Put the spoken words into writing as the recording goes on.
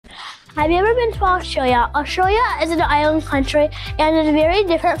Have you ever been to Australia? Australia is an island country and is very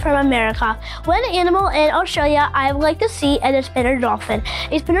different from America. One animal in Australia I would like to see is a spinner dolphin.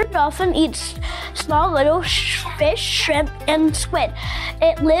 A spinner dolphin eats small little fish, shrimp, and squid.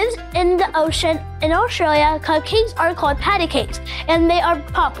 It lives in the ocean. In Australia, cupcakes are called patty cakes, and they are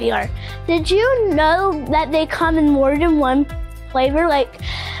popular. Did you know that they come in more than one flavor, like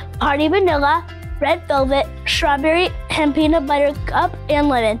party vanilla, red velvet, strawberry, and peanut butter cup, and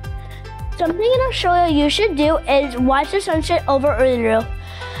lemon? Something in Australia you should do is watch the sunset over Uluru.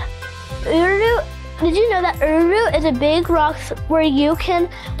 Did you know that Uluru is a big rock where you can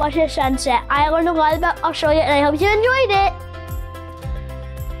watch the sunset? I learned a lot about Australia and I hope you enjoyed it.